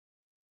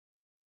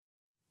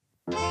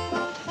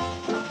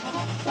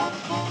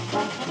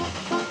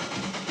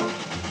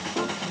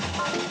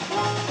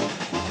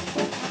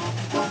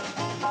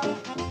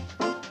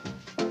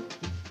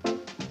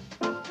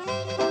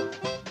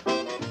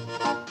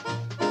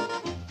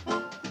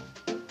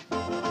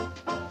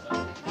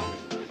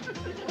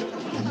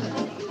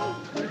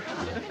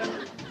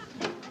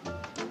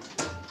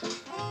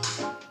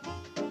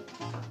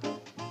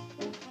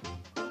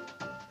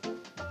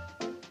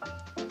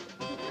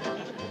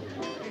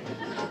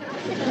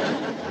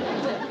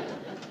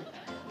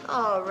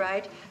All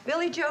right.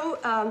 Billie Jo,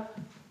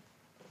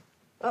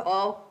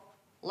 uh-oh.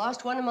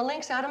 Lost one of my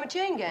links out of my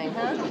chain gang,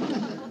 huh?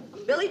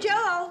 Billie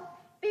Jo!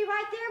 Be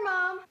right there,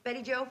 Mom.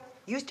 Betty Jo,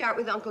 you start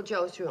with Uncle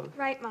Joe's room.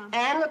 Right, Mom.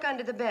 And look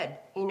under the bed.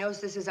 He knows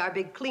this is our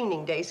big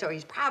cleaning day, so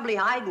he's probably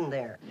hiding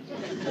there.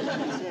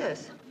 What's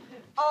this?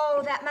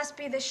 Oh, that must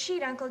be the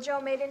sheet Uncle Joe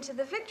made into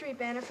the victory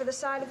banner for the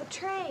side of the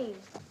train.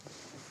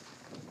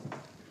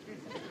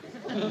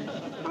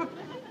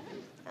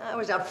 I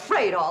was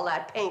afraid all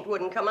that paint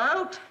wouldn't come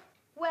out.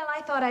 Well,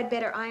 I thought I'd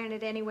better iron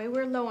it anyway.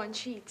 We're low on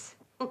sheets.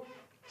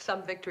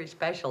 Some victory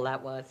special,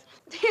 that was.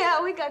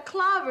 Yeah, we got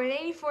clobbered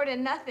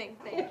 84-0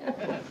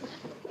 there.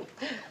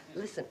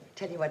 Listen,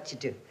 tell you what you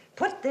do.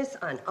 Put this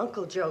on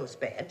Uncle Joe's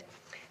bed,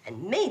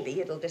 and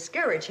maybe it'll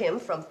discourage him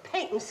from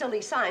painting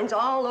silly signs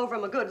all over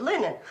my good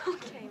linen.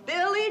 Okay.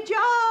 Billie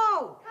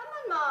Jo! Come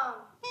on, Mom.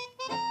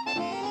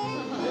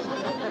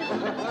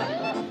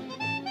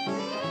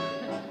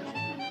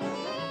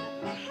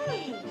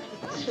 Hey.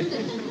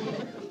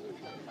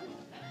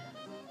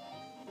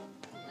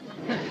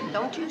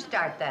 Don't you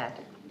start that.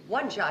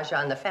 One Zsa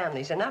Zsa in the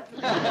family's enough.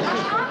 Mom,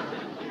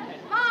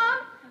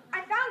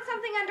 I found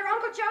something under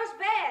Uncle Joe's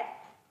bed.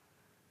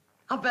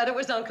 I'll bet it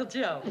was Uncle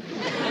Joe.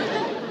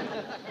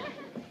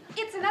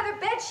 It's another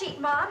bed sheet,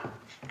 Mom.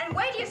 And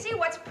wait till you see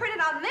what's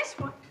printed on this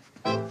one.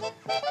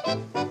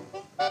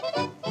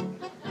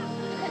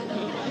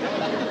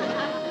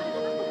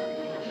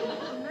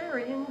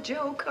 Marrying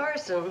Joe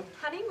Carson.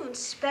 Honeymoon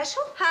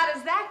special? How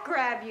does that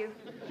grab you?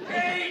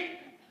 Hey!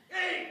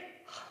 Hey!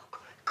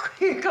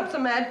 Here comes the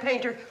mad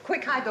painter.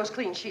 Quick, hide those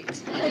clean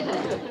sheets.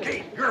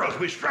 Hey, girls,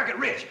 we struck it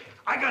rich.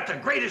 I got the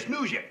greatest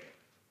news yet.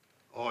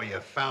 Oh, you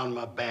found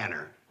my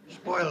banner.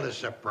 Spoiled the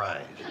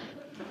surprise.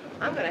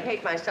 I'm gonna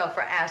hate myself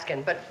for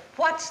asking, but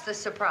what's the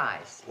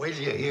surprise? Wait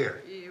till you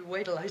hear. You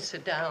wait till I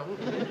sit down.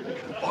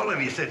 All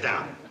of you sit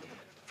down.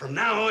 From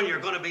now on, you're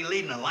going to be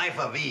leading a life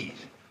of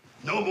ease.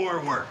 No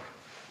more work.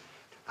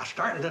 Now,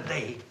 starting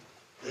today,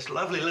 this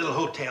lovely little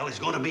hotel is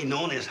going to be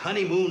known as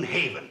Honeymoon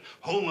Haven,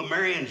 home of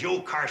Mary and Joe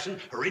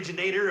Carson,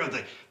 originator of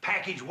the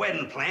package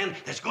wedding plan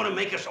that's going to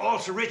make us all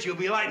so rich you'll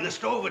be lighting the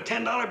stove with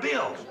 $10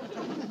 bills.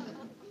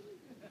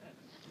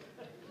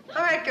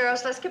 All right,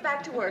 girls, let's get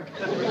back to work.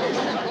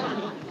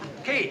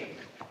 Kate,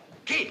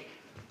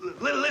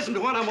 listen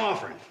to what I'm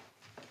offering.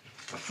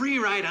 A free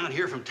ride out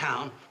here from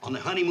town on the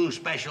honeymoon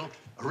special,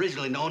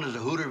 originally known as the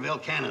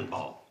Hooterville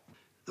Cannonball.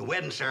 The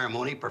wedding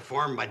ceremony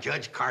performed by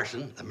Judge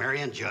Carson, the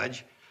Marion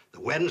judge, the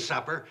wedding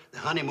supper, the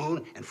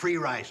honeymoon, and free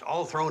rice,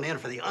 all thrown in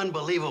for the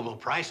unbelievable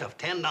price of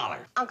 $10.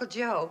 Uncle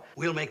Joe.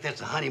 We'll make this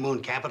the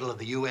honeymoon capital of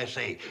the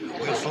USA.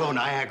 We'll slow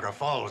Niagara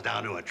Falls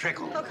down to a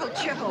trickle. Uncle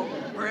Joe.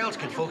 Where else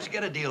can folks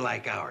get a deal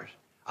like ours?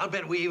 I'll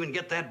bet we even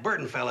get that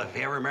Burton fella if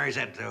he ever marries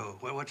that,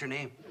 what's her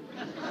name?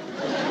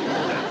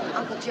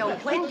 Uncle Joe,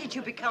 when did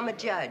you become a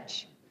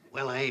judge?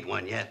 Well, I ain't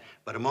one yet,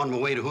 but I'm on my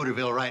way to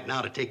Hooterville right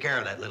now to take care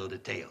of that little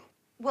detail.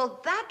 Well,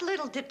 that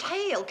little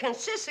detail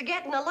consists of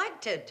getting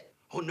elected.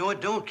 Oh, no,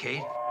 it don't,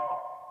 Kate.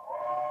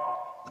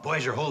 The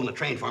boys are holding the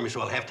train for me,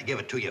 so I'll have to give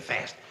it to you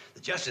fast. The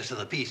Justice of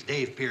the Peace,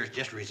 Dave Pierce,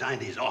 just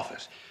resigned his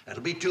office.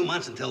 It'll be 2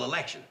 months until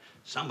election.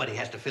 Somebody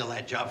has to fill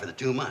that job for the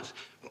 2 months.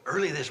 Well,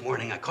 early this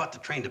morning, I caught the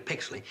train to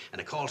Pixley,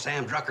 and I called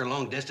Sam Drucker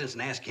long distance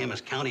and asked him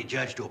as county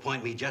judge to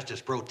appoint me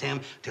Justice Pro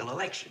Tem till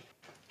election.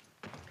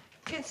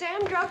 Can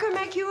Sam Drucker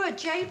make you a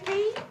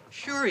JP?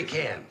 Sure he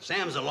can.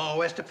 Sam's the law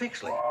west of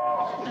Pixley.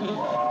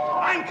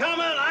 I'm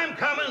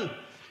coming!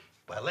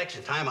 By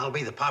election time, I'll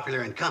be the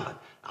popular incumbent.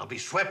 I'll be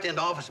swept into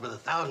office by the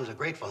thousands of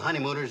grateful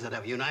honeymooners that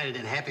have united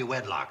in happy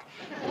wedlock.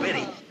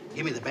 Betty,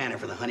 give me the banner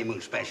for the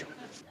honeymoon special.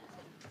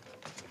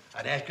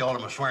 I'd ask you all to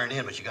my swearing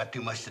in, but you got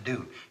too much to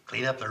do.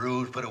 Clean up the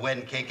rooms, put a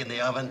wedding cake in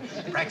the oven,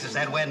 practice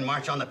that wedding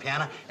march on the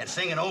piano, and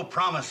sing an "Oh,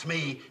 Promise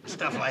Me" and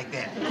stuff like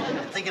that.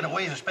 Thinking of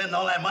ways of spending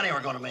all that money we're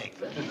going to make.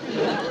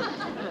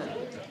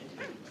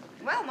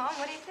 Well, Mom,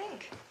 what do you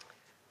think?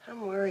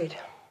 I'm worried.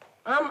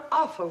 I'm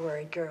awful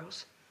worried,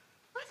 girls.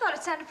 I thought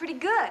it sounded pretty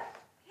good.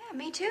 Yeah,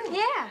 me too.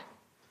 Yeah.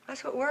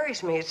 That's what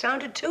worries me. It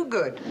sounded too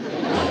good.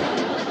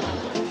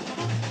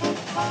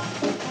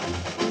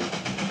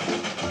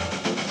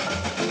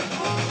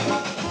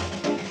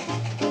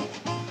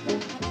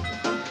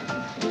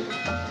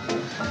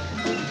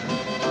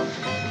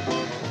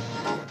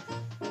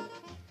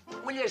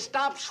 Will you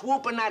stop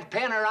swooping that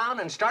pen around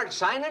and start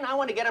signing? I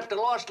want to get up to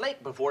Lost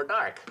Lake before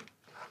dark.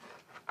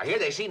 I hear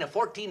they seen a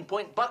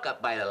 14-point buck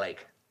up by the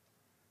lake.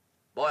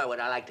 Boy, would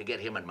I like to get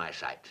him in my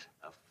sights.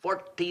 A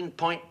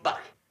 14-point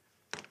buck.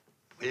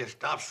 Will you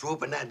stop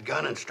swooping that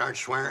gun and start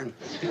swearing?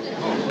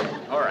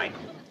 Oh, all right.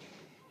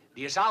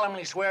 Do you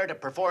solemnly swear to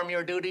perform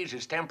your duties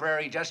as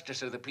temporary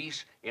Justice of the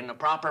Peace in the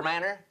proper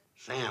manner?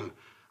 Sam,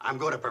 I'm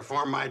going to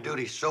perform my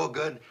duties so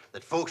good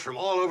that folks from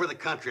all over the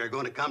country are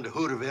going to come to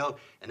Hooterville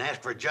and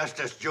ask for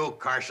Justice Joe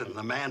Carson,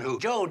 the man who...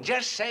 Joe,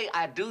 just say,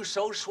 "I do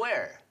so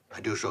swear." I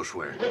do so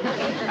swear.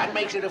 That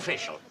makes it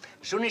official.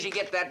 As soon as you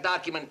get that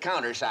document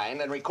countersigned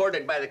and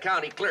recorded by the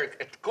county clerk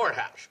at the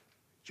courthouse.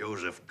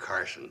 Joseph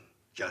Carson.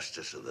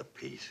 Justice of the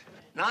peace.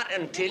 Not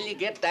until you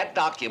get that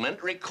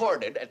document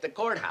recorded at the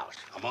courthouse.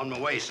 I'm on my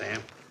way,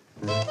 Sam.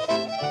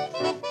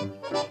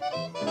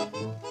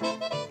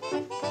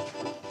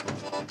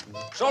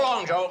 So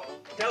long, Joe.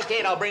 Tell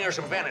Kate I'll bring her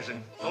some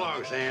venison. So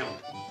long, Sam.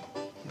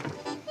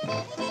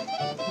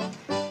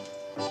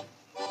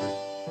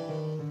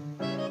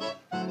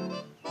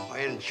 Why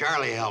isn't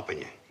Charlie helping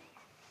you?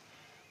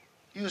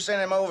 You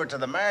sent him over to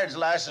the Marriage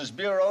License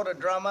Bureau to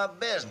drum up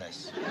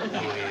business.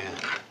 Oh,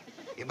 yeah.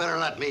 You better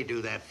let me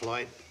do that,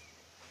 Floyd.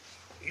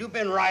 You've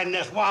been riding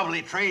this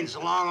wobbly train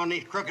so long on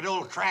these crooked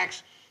old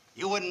tracks,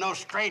 you wouldn't know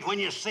straight when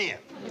you see it.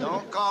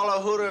 Don't call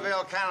a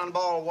Hooterville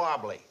cannonball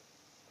wobbly.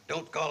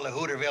 Don't call the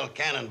Hooterville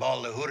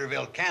Cannonball the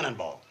Hooterville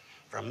Cannonball.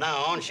 From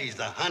now on, she's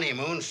the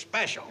Honeymoon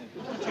Special.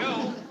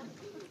 Joe.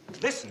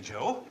 Listen,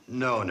 Joe.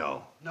 No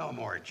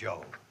more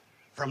Joe.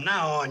 From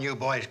now on, you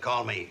boys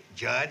call me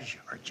Judge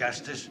or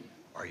Justice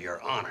or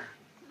Your Honor.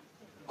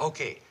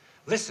 Okay.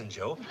 Listen,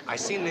 Joe, I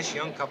seen this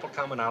young couple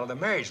coming out of the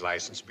Marriage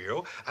License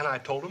Bureau, and I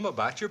told them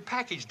about your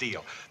package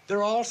deal.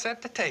 They're all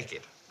set to take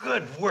it.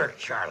 Good work,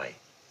 Charlie.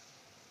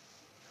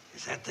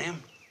 Is that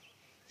them?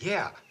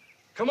 Yeah.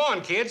 Come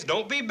on, kids,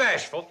 don't be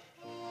bashful.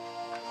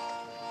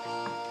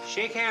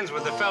 Shake hands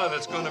with the fella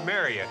that's going to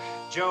marry you,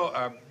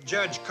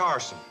 Judge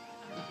Carson.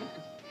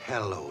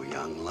 Hello,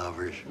 young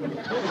lovers.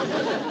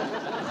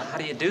 How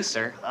do you do,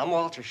 sir? I'm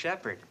Walter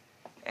Shepard,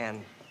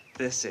 and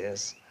this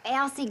is...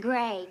 Elsie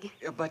Gregg.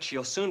 But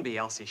she'll soon be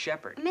Elsie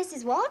Shepard.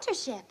 Mrs. Walter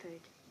Shepard.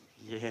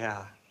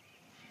 Yeah,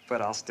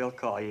 but I'll still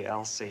call you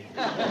Elsie.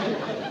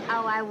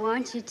 Oh, I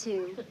want you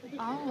to.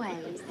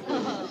 Always.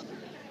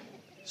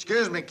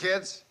 Excuse me,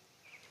 kids.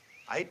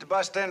 I hate to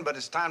bust in, but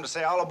it's time to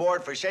say all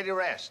aboard for Shady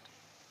Rest.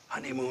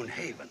 Honeymoon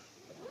Haven.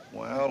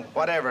 Well,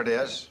 whatever it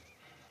is,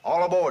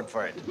 all aboard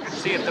for it.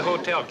 See you at the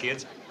hotel,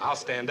 kids. I'll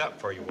stand up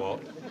for you,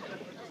 Walt.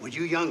 Would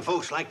you young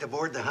folks like to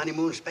board the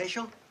Honeymoon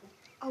Special?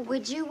 Oh,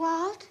 would you,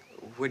 Walt?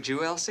 Would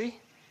you, Elsie?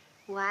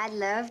 Well, I'd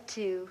love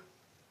to.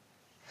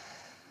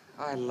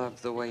 I love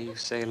the way you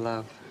say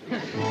love.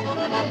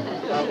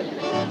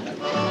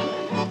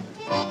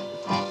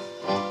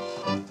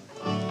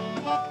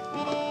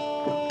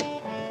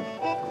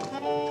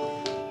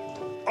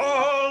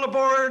 All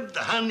aboard the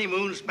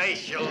Honeymoon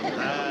Special. Da,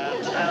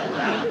 da,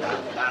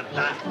 da, da,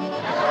 da.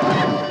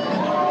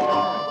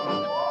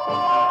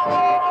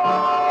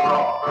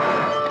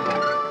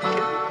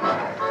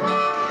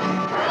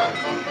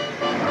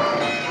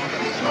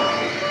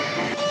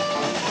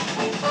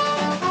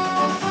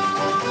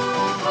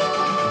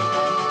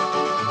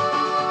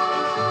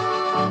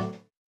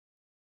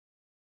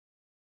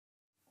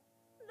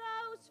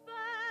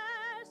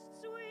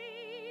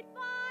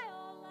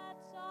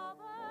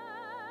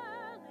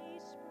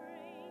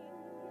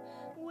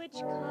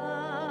 Which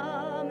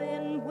come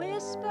in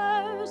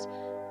whispers,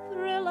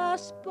 thrill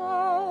us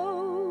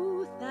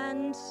both,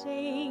 and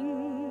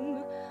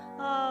sing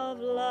of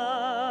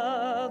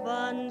love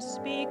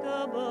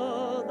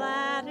unspeakable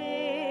that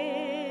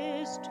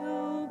is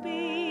to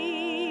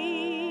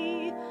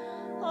be.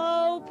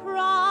 Oh,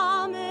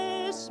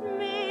 promise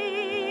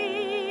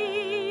me,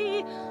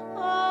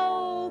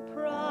 oh,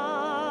 promise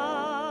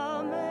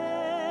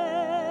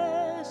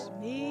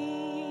me.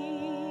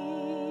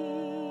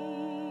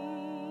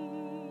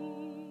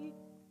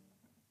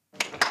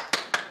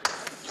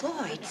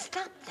 Floyd,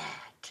 stop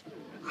that.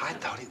 I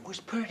thought it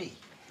was pretty.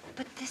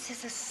 But this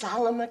is a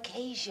solemn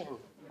occasion.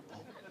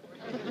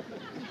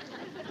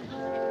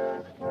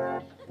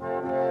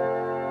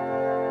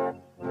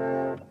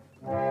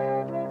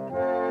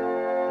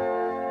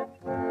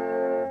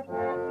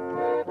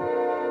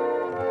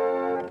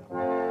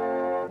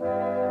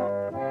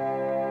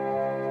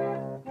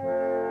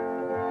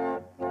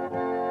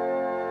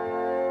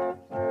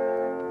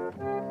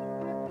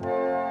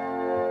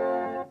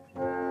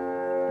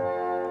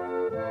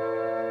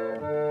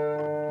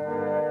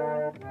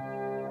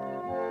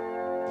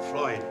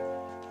 Floyd,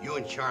 you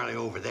and Charlie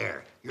over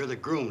there, you're the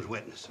groom's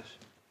witnesses.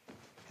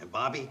 And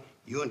Bobbie,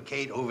 you and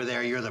Kate over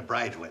there, you're the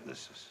bride's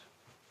witnesses.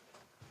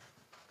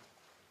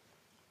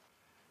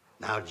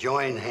 Now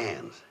join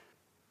hands.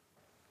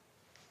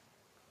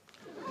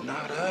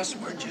 Not us,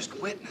 we're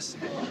just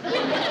witnesses.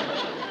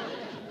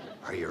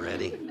 Are you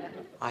ready?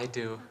 I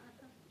do.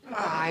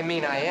 I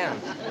mean, I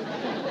am.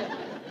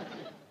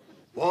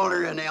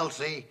 Walter and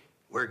Elsie,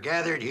 we're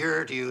gathered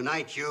here to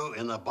unite you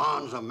in the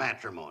bonds of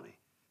matrimony.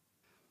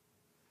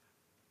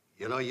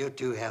 You know, you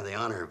two have the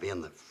honor of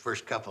being the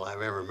first couple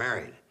I've ever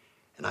married.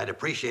 And I'd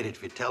appreciate it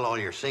if you'd tell all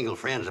your single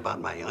friends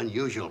about my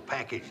unusual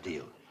package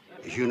deal.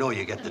 As you know,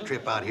 you get the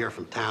trip out here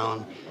from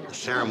town, the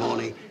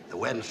ceremony, the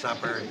wedding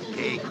supper, the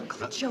cake.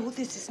 Joe,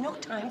 this is no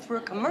time for a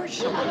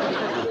commercial.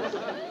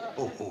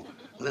 Oh,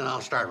 then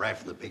I'll start right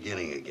from the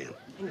beginning again.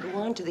 And go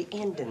on to the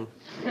ending.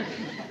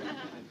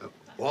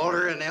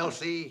 Walter and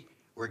Elsie,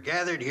 we're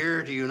gathered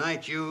here to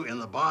unite you in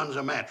the bonds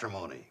of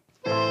matrimony.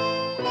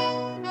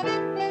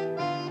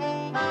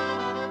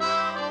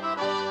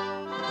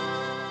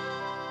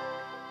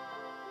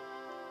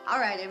 All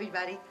right,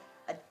 everybody.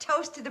 A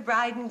toast to the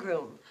bride and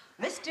groom,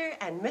 Mr.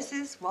 and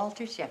Mrs.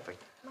 Walter Shepard.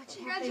 Much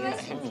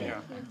Congratulations. Yeah.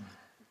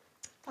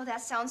 Well,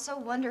 that sounds so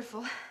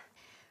wonderful.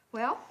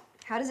 Well,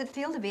 how does it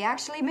feel to be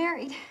actually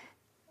married?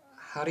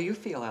 How do you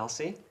feel,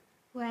 Elsie?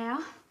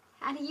 Well,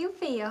 how do you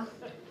feel?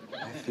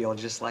 I feel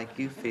just like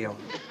you feel.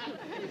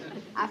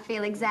 I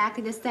feel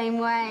exactly the same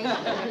way.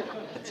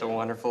 It's a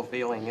wonderful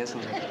feeling, isn't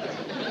it?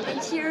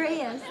 It sure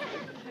is.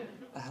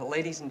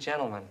 Ladies and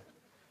gentlemen.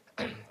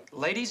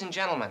 Ladies and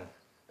gentlemen,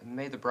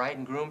 may the bride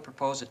and groom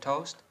propose a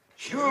toast?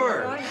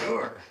 Sure.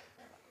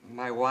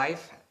 My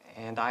wife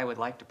and I would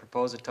like to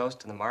propose a toast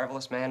to the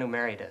marvelous man who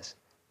married us.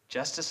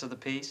 Justice of the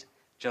Peace,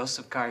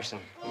 Joseph Carson.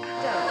 Joe.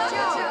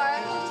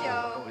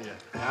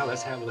 Now,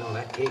 let's have a little of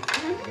that cake.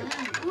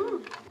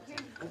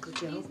 Uncle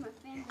Joe,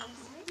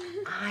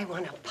 I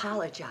want to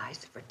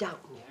apologize for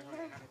doubting you.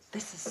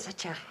 This is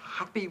such a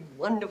happy,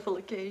 wonderful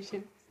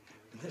occasion.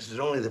 This is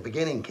only the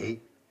beginning,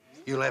 Kate.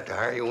 You'll have to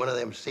hire you one of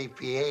them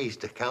CPAs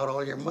to count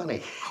all your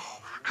money.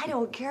 I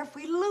don't care if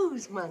we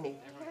lose money.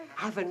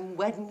 Having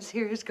weddings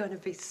here is going to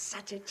be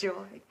such a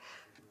joy.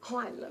 Oh,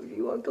 I love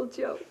you, Uncle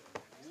Joe.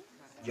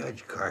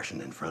 Judge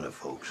Carson in front of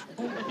folks.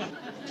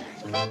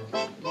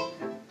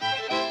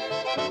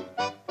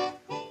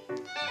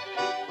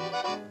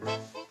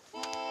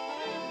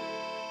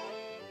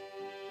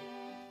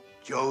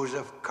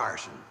 Joseph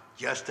Carson,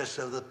 Justice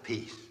of the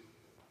Peace.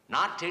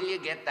 Not till you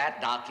get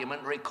that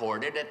document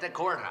recorded at the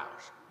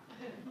courthouse.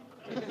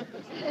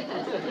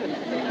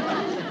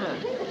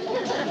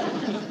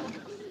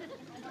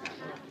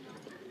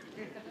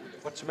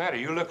 What's the matter?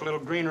 You look a little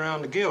green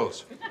around the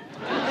gills.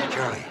 Hey,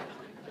 Charlie,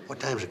 what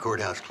time's the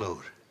courthouse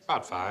close?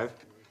 About 5.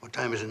 What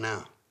time is it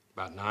now?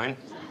 About 9.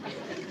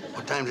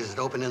 What time does it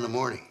open in the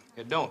morning?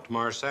 It don't.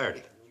 Tomorrow's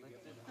Saturday.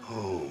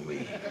 Oh, me.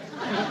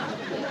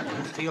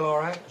 You feel all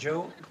right,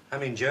 Joe? I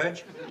mean,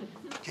 Judge?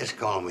 Just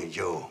call me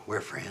Joe. We're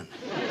friends.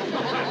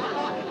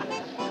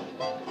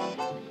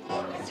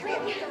 Hurry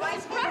up, get the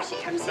rice brush. He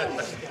comes in.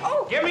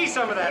 Oh, Give me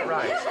some of that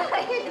rice.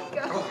 here you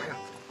go.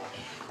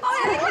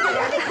 Oh, there you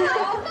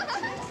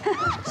Good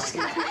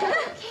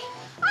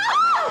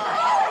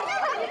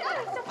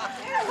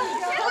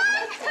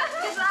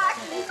luck.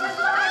 Good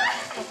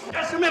luck.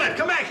 Just a minute.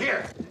 Come back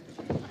here.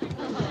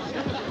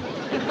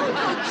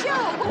 Uncle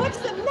Joe, what's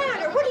the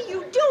matter? What are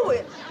you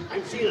doing?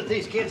 I'm seeing that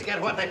these kids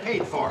got what they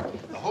paid for.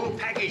 The whole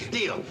package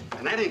deal.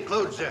 And that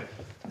includes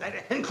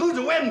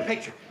a wedding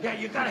picture. Yeah,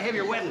 you gotta have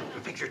your wedding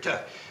picture, too.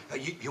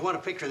 You want a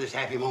picture of this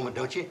happy moment,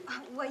 don't you?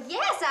 Well,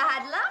 yes,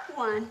 I'd love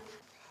one.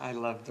 I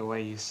love the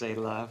way you say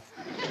love.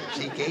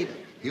 See, Kate?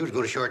 You was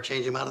gonna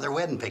shortchange them out of their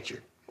wedding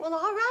picture. Well,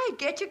 all right.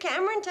 Get your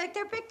camera and take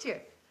their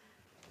picture.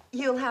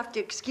 You'll have to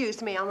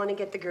excuse me. I want to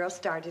get the girls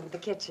started in the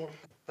kitchen.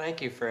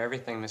 Thank you for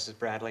everything, Mrs.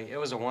 Bradley. It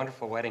was a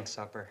wonderful wedding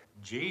supper.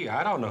 Gee,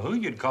 I don't know who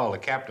you'd call the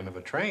captain of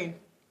a train.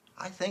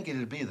 I think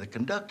it'd be the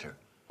conductor.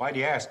 Why'd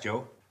you ask,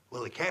 Joe?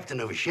 Well, the captain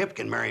of a ship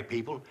can marry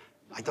people.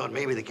 I thought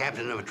maybe the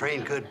captain of a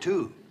train could,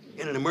 too,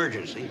 in an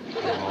emergency.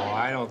 Oh,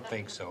 I don't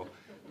think so.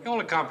 The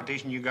only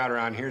competition you got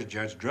around here is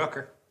Judge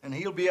Drucker. And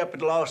he'll be up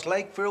at Lost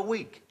Lake for a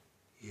week.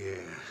 Yeah.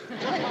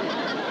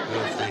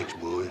 Well, thanks,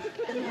 boys.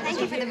 Thank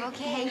you for the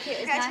bouquet. Thank you. It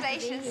was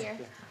Congratulations. nice to be here.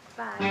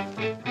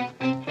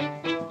 Bye.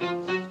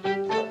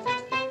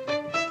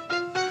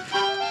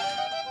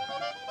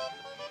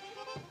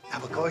 Now,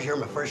 because you're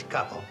my first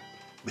couple,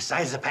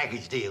 besides the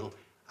package deal,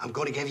 I'm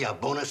going to give you a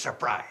bonus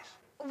surprise.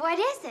 What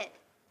is it?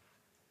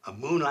 A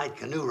moonlight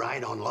canoe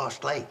ride on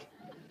Lost Lake.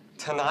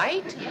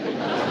 Tonight?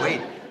 Now,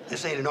 wait,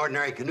 this ain't an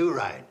ordinary canoe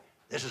ride.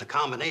 This is a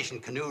combination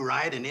canoe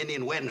ride and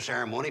Indian wedding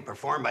ceremony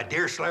performed by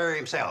Deer Slayer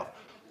himself,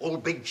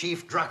 old Big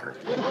Chief Drucker.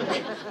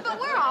 But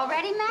we're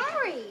already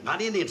married.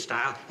 Not Indian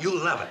style.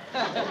 You'll love it.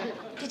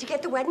 Did you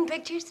get the wedding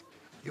pictures?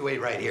 You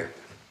wait right here.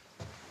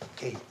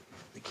 Kate,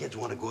 the kids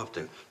want to go up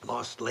to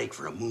Lost Lake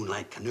for a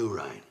moonlight canoe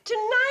ride.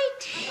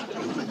 Tonight?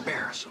 You'll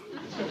embarrass them.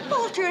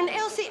 Walter and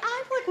Elsie,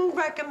 I wouldn't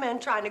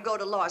recommend trying to go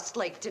to Lost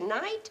Lake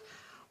tonight.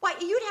 Why,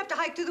 you'd have to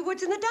hike through the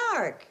woods in the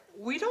dark.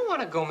 We don't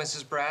want to go,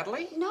 Mrs.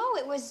 Bradley. No,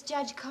 it was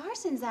Judge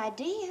Carson's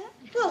idea.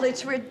 Well,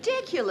 it's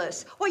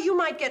ridiculous. Well, you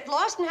might get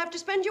lost and have to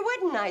spend your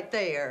wedding night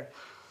there.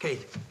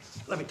 Kate,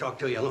 let me talk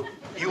to you. Look,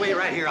 you wait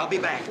right here. I'll be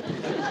back.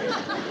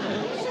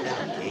 Sit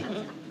down, Kate.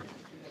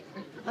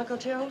 Uncle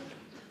Joe,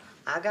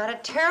 I got a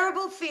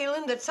terrible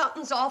feeling that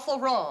something's awful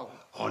wrong.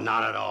 Oh,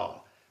 not at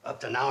all. Up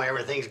to now,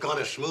 everything's gone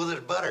as smooth as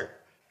butter.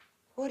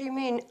 What do you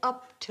mean,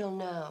 up till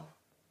now?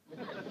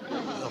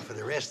 Well, for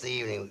the rest of the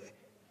evening,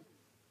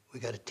 we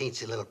got a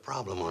teensy little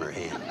problem on our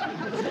hand.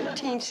 What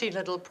a teensy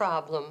little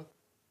problem.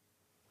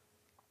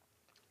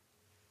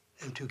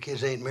 Them two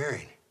kids ain't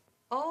married.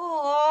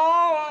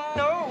 Oh,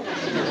 no.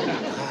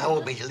 I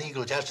won't be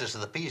legal justice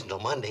of the peace until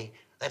Monday.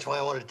 That's why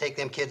I wanted to take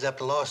them kids up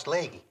to Lost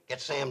Lake,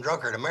 get Sam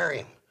Drucker to marry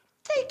him.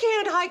 They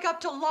can't hike up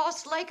to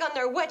Lost Lake on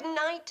their wedding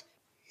night.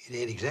 It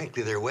ain't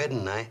exactly their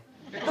wedding night.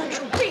 Don't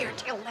you dare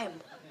tell them.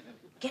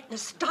 Getting a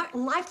start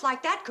in life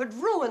like that could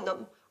ruin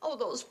them. Oh,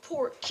 those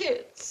poor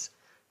kids.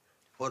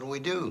 What'll we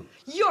do?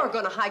 You're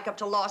gonna hike up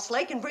to Lost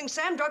Lake and bring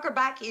Sam Drucker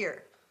back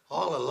here.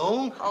 All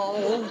alone?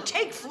 Oh,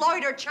 take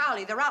Floyd or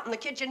Charlie. They're out in the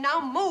kitchen now.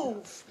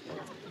 Move.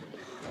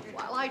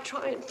 while I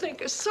try and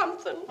think of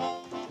something.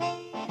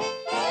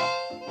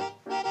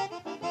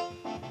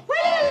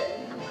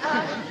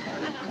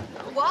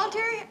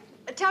 Walter,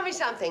 tell me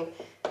something.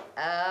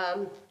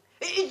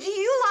 Do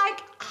you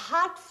like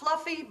hot,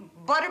 fluffy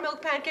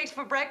buttermilk pancakes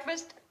for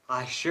breakfast?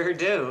 I sure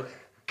do.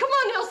 Come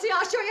on, Elsie,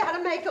 I'll show you how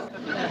to make them.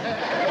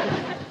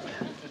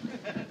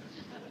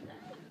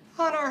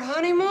 On our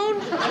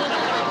honeymoon?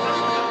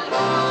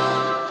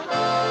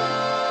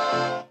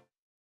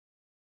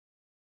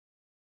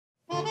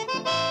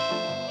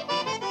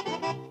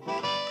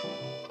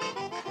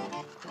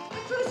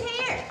 Who's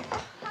here?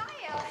 Hi,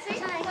 Elsie.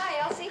 Hi,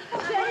 Elsie.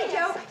 Billie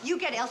Jo, you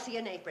get Elsie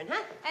an apron,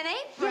 huh? An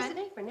Yes,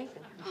 apron? an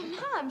apron. Oh,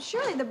 Mom,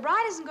 surely the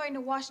bride isn't going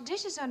to wash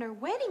dishes on her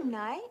wedding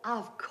night.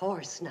 Of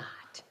course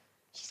not.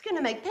 She's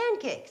gonna make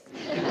pancakes.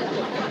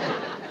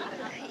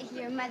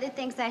 Your mother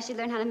thinks I should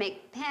learn how to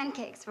make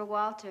pancakes for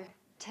Walter.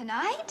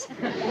 Tonight?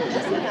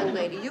 Listen, young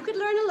lady, you could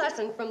learn a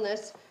lesson from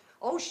this.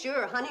 Oh,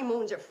 sure,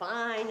 honeymoons are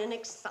fine and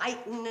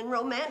exciting and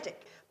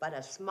romantic, but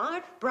a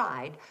smart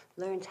bride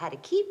learns how to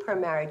keep her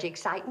marriage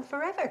exciting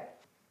forever.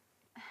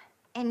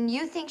 And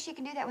you think she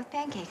can do that with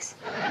pancakes?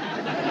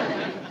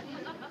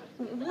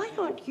 Why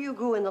don't you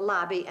go in the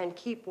lobby and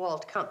keep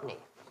Walt company?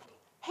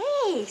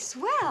 Hey,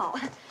 swell.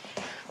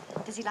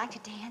 Does he like to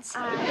dance?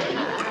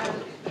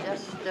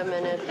 Just a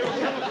minute.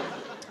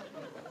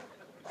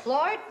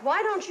 Floyd,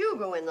 why don't you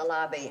go in the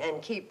lobby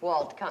and keep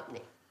Walt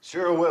company?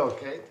 Sure will,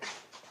 Kate.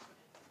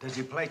 Does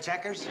he play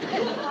checkers?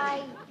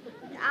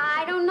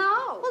 I don't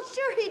know. Well,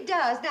 sure he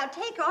does. Now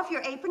take off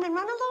your apron and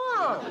run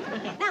along.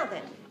 Now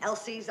then,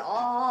 Elsie's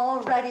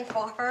all ready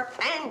for her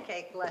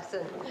pancake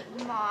lesson.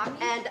 Mom.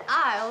 And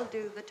I'll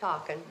do the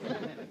talking.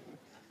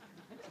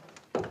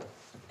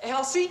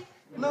 Elsie?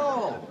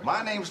 No,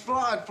 my name's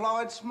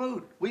Floyd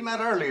Smoot. We met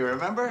earlier,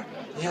 remember?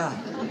 Yeah.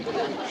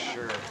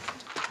 Sure.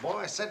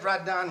 Boy, sit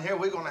right down here.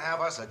 We're gonna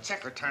have us a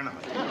checker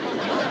tournament.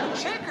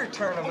 Checker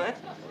tournament?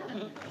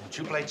 Don't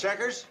you play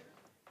checkers?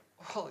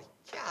 Well,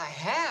 yeah, I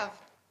have.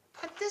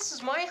 But this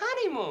is my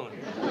honeymoon.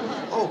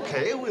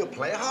 Okay, we'll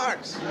play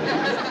hearts.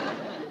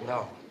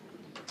 No.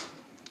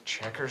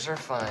 Checkers are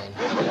fine.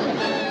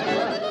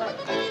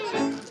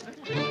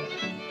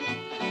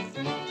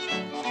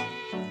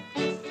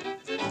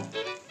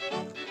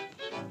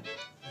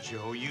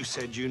 Joe, you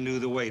said you knew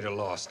the way to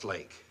Lost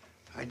Lake.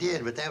 I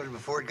did, but that was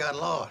before it got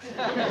lost.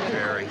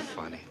 Very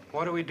funny.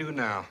 What do we do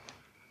now?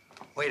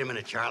 Wait a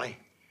minute, Charlie.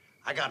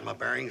 I got my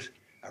bearings.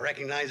 I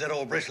recognize that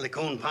old bristly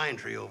cone pine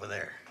tree over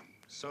there.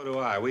 So do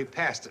I. We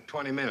passed it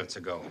 20 minutes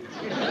ago.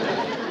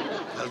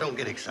 Well, don't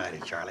get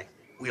excited, Charlie.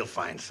 We'll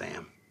find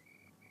Sam.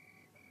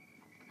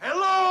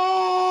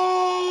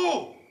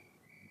 Hello!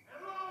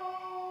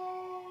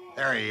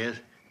 There he is.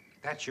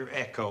 That's your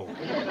echo.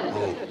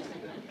 Oh.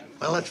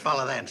 Well, let's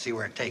follow that and see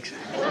where it takes us.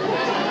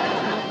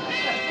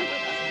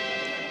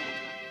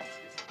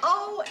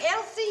 Oh,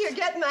 Elsie, you're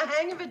getting the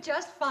hang of it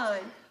just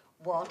fine.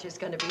 Walter's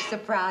gonna be so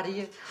proud of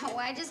you. Oh,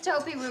 I just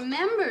hope he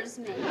remembers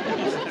me.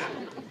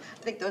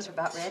 I think those are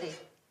about ready.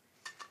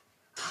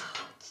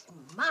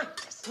 My,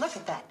 just look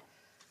at that.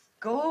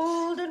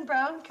 Golden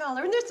brown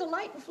color, and they're so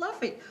light and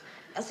fluffy.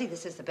 Elsie,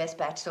 this is the best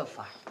batch so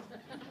far.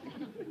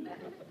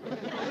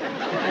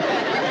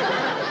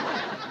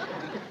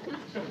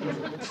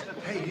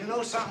 Hey, you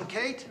know something,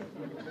 Kate?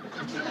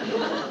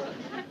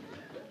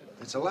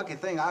 It's a lucky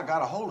thing I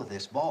got a hold of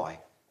this boy.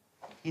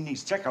 He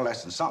needs checker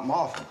lessons, something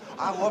awful.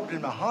 I whooped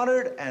him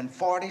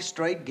 140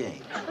 straight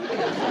games.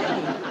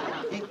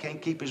 He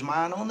can't keep his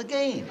mind on the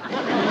game.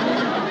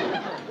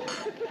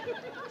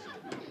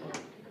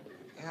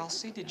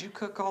 Elsie, did you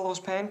cook all those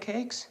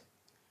pancakes?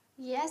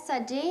 Yes, I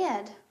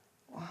did.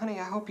 Well, honey,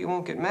 I hope you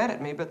won't get mad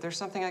at me, but there's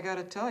something I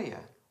gotta tell you.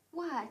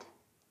 What?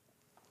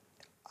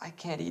 I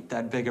can't eat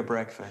that big a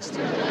breakfast.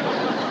 Mom,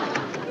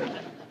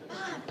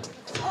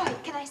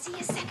 Floyd, can I see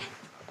a second?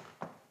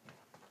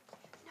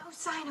 No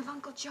sign of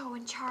Uncle Joe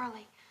and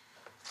Charlie.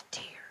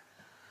 Dear,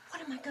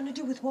 what am I gonna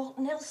do with Walt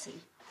and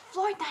Elsie?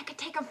 Floyd and I could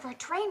take them for a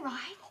train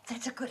ride.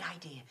 That's a good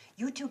idea.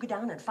 You two go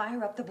down and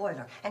fire up the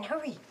boiler, and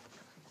hurry.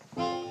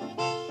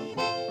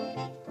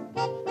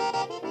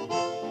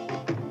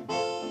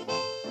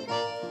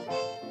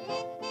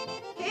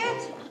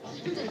 Kids!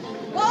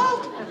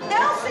 Walt!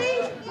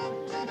 Elsie!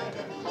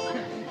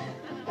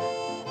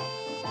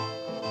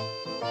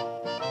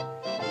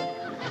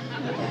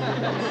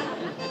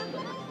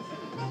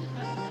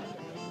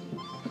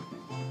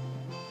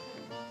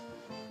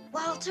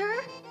 Walter?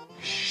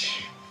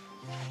 Shh.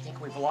 I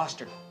think we've lost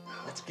her.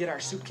 Let's get our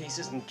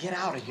suitcases and get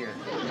out of here.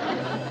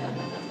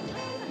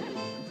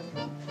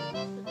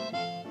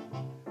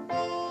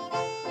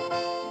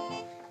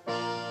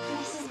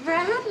 Mrs.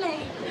 Bradley.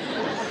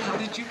 How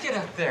did you get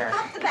up there?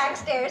 Up the back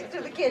stairs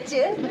to the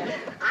kitchen.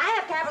 I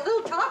have to have a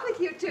little talk with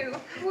you two.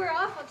 We're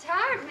awful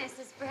tired,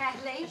 Mrs.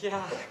 Bradley.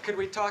 Yeah, could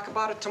we talk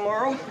about it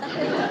tomorrow?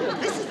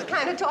 This is the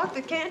kind of talk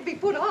that can't be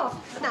put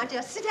off. Now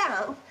just sit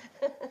down.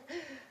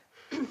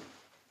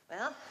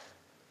 Well,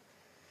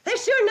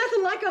 there's sure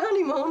nothing like a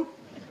honeymoon.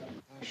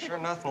 Sure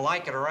nothing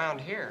like it around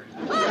here.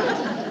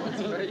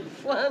 That's very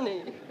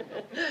funny.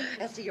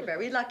 Elsie, you're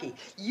very lucky.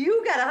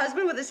 You got a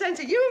husband with a sense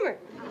of humor.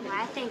 Oh,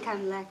 I think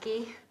I'm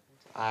lucky.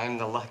 I'm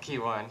the lucky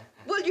one.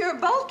 Well, you're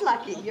both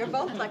lucky. You're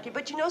both lucky.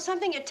 But you know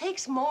something? It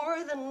takes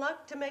more than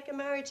luck to make a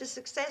marriage a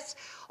success.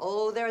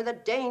 Oh, there are the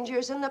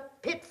dangers and the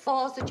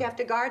pitfalls that you have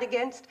to guard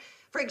against.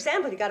 For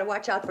example, you got to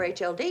watch out for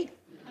HLD.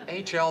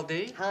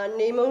 HLD?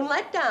 Honeymoon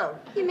letdown.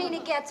 You mean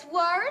it gets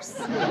worse?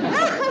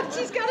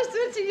 She's got a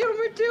sense of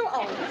humor, too.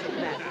 Oh,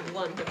 isn't that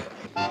wonderful?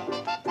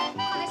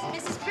 Honest,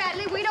 Mrs.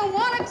 Bradley, we don't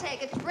want to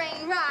take a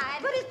train ride.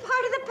 But it's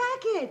part of the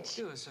package.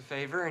 Do us a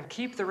favor and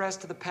keep the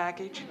rest of the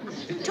package.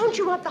 Don't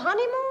you want the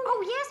honeymoon?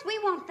 Oh, yes, we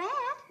want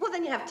that. Well,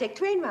 then you have to take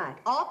train ride.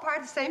 All part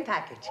of the same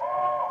package.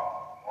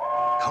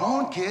 Come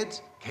on,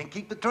 kids. Can't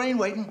keep the train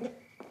waiting.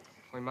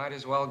 We might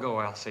as well go,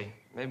 Elsie.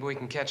 Maybe we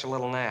can catch a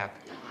little nap.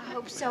 I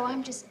hope so.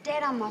 I'm just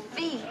dead on my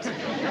feet.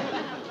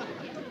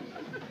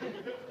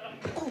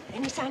 Oh,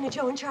 any sign of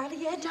Joe and Charlie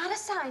yet? Not a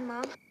sign,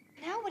 Mom.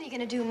 Now what are you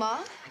going to do, Ma?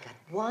 I got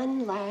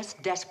one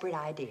last desperate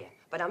idea,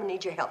 but I'm going to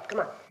need your help.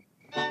 Come on.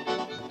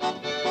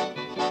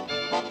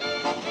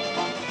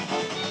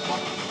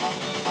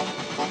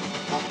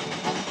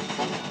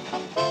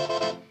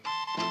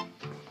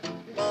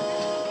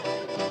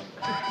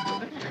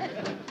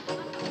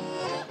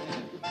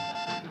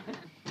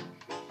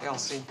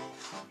 Elsie,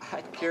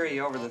 I'd carry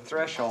you over the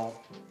threshold,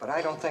 but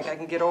I don't think I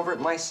can get over it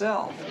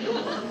myself.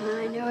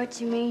 I know what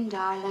you mean,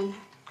 darling.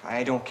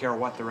 I don't care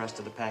what the rest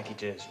of the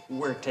package is.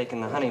 We're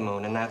taking the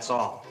honeymoon, and that's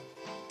all.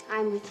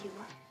 I'm with you.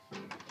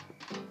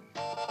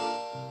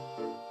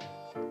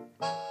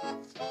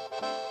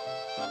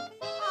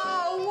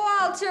 Oh,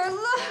 Walter,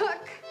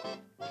 look.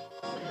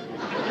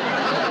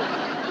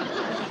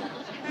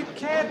 It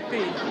can't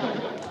be.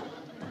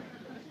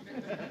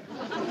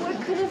 What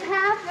could have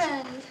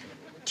happened?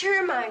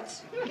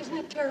 Termites. Isn't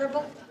it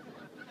terrible?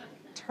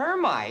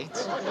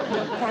 Termites?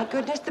 Thank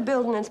goodness the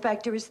building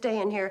inspector is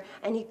staying here,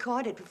 and he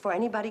caught it before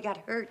anybody got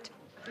hurt.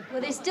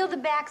 Well, there's still the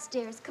back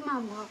stairs. Come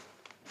on, Walt.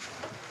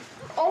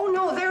 Oh,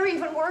 no, they're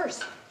even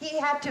worse. He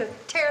had to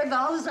tear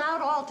those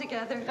out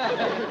altogether.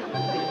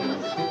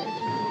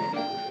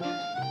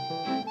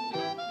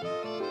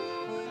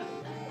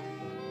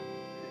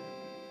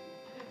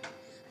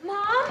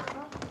 Mom?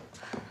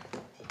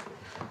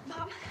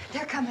 Mom,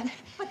 they're coming.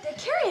 But they're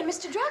carrying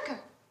Mr. Drucker.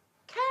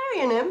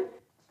 Carrying him?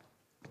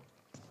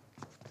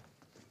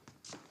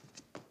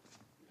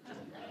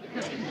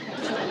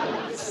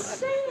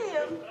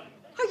 Sam,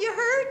 are you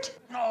hurt?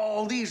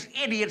 Oh, these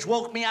idiots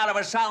woke me out of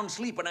a sound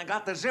sleep and I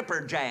got the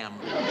zipper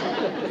jammed.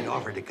 They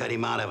offered to cut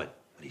him out of it,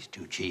 but he's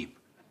too cheap.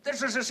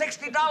 This is a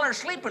 $60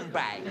 sleeping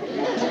bag.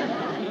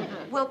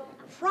 Well,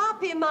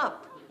 prop him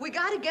up. We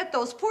got to get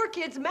those poor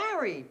kids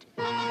married.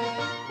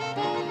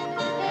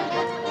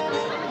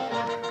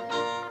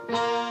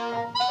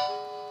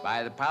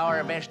 By the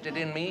power vested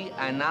in me,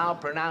 I now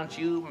pronounce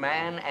you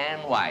man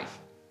and wife.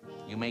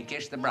 You may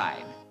kiss the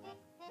bride.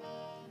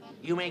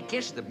 You may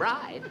kiss the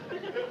bride.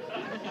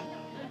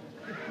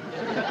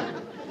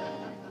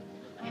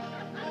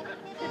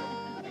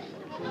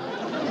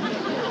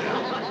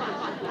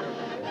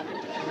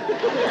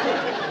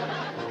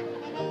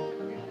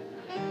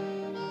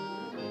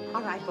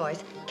 All right,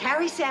 boys.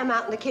 Carry Sam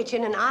out in the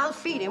kitchen, and I'll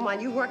feed him while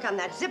you work on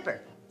that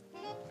zipper.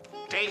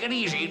 Take it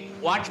easy.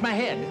 Watch my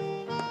head.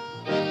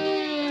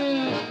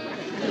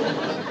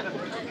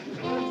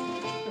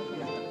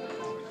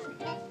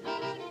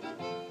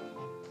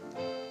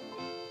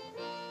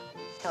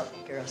 Help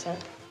me, girls, huh?